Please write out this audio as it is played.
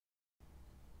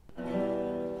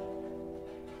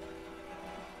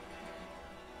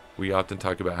We often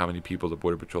talk about how many people the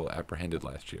Border Patrol apprehended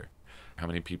last year, how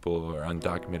many people are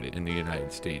undocumented in the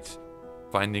United States.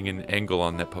 Finding an angle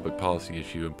on that public policy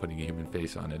issue and putting a human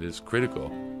face on it is critical.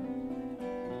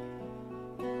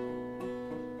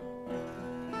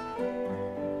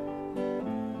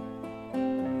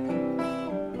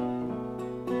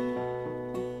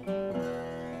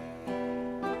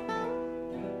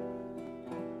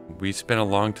 We spent a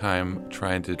long time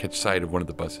trying to catch sight of one of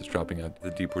the buses dropping out the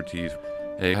deportees.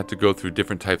 They had to go through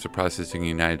different types of processing in the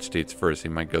United States first. They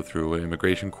might go through an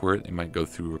immigration court, they might go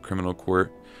through a criminal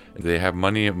court. If they have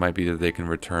money, it might be that they can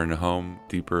return home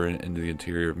deeper into the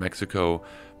interior of Mexico.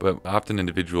 But often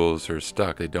individuals are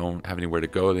stuck. They don't have anywhere to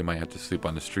go. They might have to sleep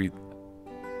on the street.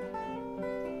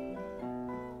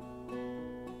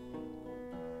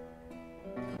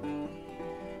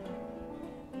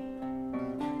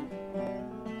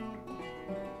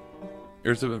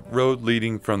 There's a road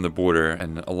leading from the border,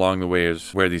 and along the way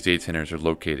is where these aid centers are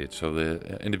located. So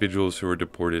the individuals who are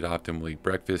deported often will eat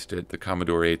breakfast at the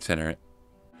Commodore Aid Center.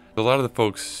 A lot of the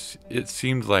folks, it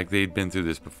seemed like they'd been through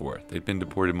this before. They'd been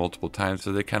deported multiple times,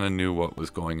 so they kind of knew what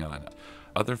was going on.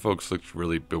 Other folks looked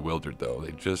really bewildered, though.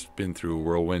 They'd just been through a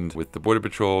whirlwind with the Border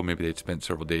Patrol. Maybe they'd spent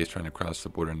several days trying to cross the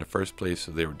border in the first place,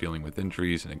 so they were dealing with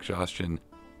injuries and exhaustion.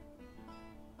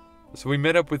 So we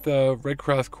met up with a Red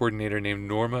Cross coordinator named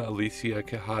Norma Alicia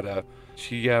Quijada.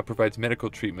 She provides medical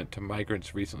treatment to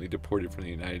migrants recently deported from the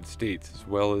United States, as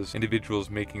well as individuals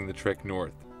making the trek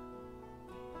north.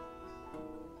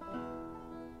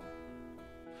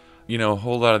 You know, a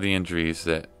whole lot of the injuries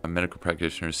that medical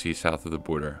practitioners see south of the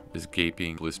border is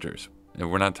gaping blisters.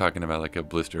 And we're not talking about like a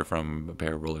blister from a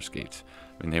pair of roller skates.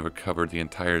 I mean, they recovered the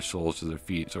entire soles of their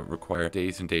feet, so it required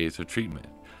days and days of treatment.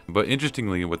 But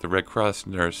interestingly, what the Red Cross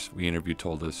nurse we interviewed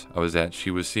told us was that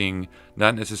she was seeing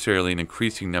not necessarily an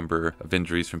increasing number of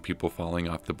injuries from people falling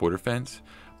off the border fence,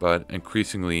 but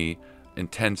increasingly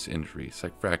intense injuries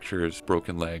like fractures,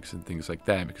 broken legs, and things like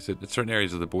that, because at certain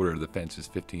areas of the border, the fence is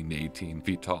 15 to 18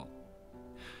 feet tall.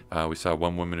 We saw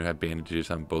one woman who had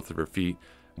bandages on both of her feet.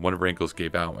 One of her ankles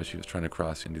gave out when she was trying to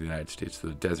cross into the United States through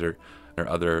the desert. Her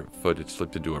other foot had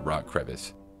slipped into a rock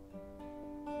crevice.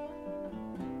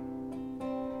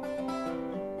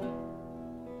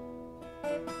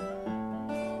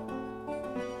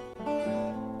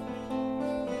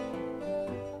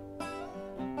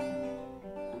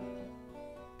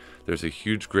 There's a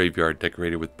huge graveyard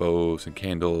decorated with bows and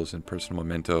candles and personal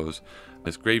mementos.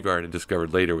 This graveyard, I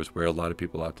discovered later, was where a lot of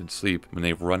people often sleep when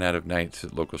they've run out of nights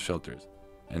at local shelters.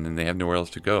 And then they have nowhere else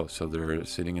to go, so they're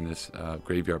sitting in this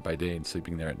graveyard by day and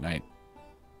sleeping there at night.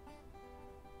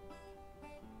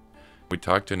 We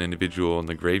talked to an individual in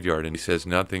the graveyard, and he says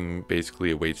nothing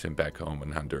basically awaits him back home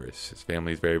in Honduras. His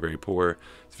family is very, very poor.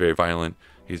 It's very violent.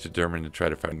 He's determined to try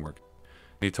to find work.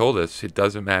 And he told us it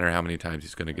doesn't matter how many times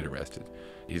he's going to get arrested.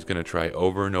 He's going to try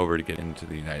over and over to get into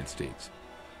the United States.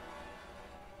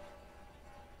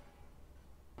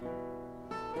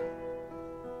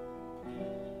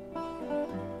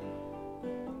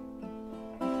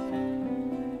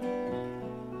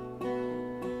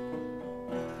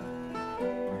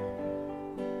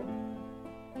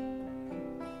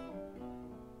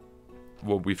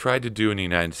 What we tried to do in the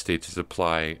United States is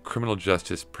apply criminal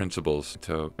justice principles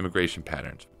to immigration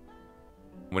patterns.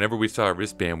 Whenever we saw a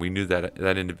wristband, we knew that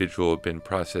that individual had been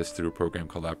processed through a program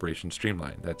called Operation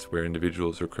Streamline. That's where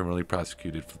individuals are criminally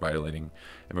prosecuted for violating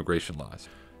immigration laws.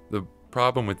 The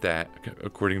problem with that,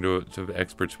 according to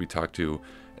experts we talked to,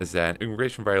 is that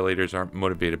immigration violators aren't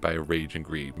motivated by rage and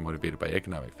greed, motivated by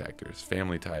economic factors,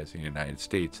 family ties in the United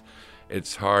States.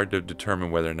 It's hard to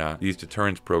determine whether or not these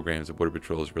deterrence programs that Border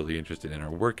Patrol is really interested in are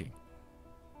working.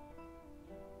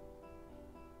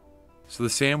 So the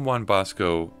San Juan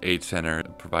Bosco Aid Center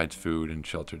provides food and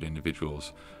shelter to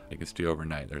individuals. They can stay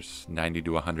overnight. There's 90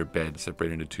 to 100 beds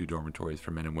separated into 2 dormitories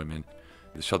for men and women.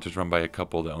 The shelter's run by a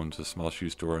couple that owns a small shoe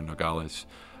store in Nogales.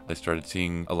 They started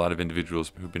seeing a lot of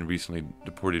individuals who've been recently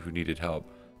deported who needed help.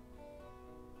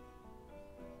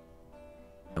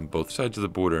 On both sides of the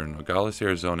border, in Nogales,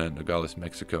 Arizona, and Nogales,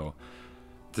 Mexico,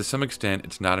 to some extent,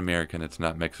 it's not America and it's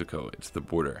not Mexico, it's the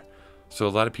border. So a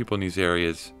lot of people in these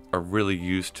areas are really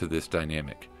used to this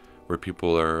dynamic, where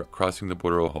people are crossing the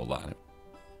border a whole lot.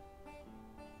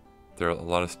 There are a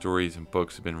lot of stories and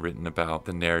books have been written about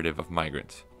the narrative of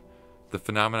migrants. The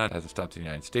phenomenon hasn't stopped in the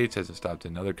United States, hasn't stopped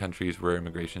in other countries where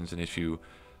immigration is an issue,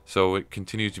 so it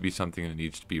continues to be something that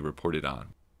needs to be reported on.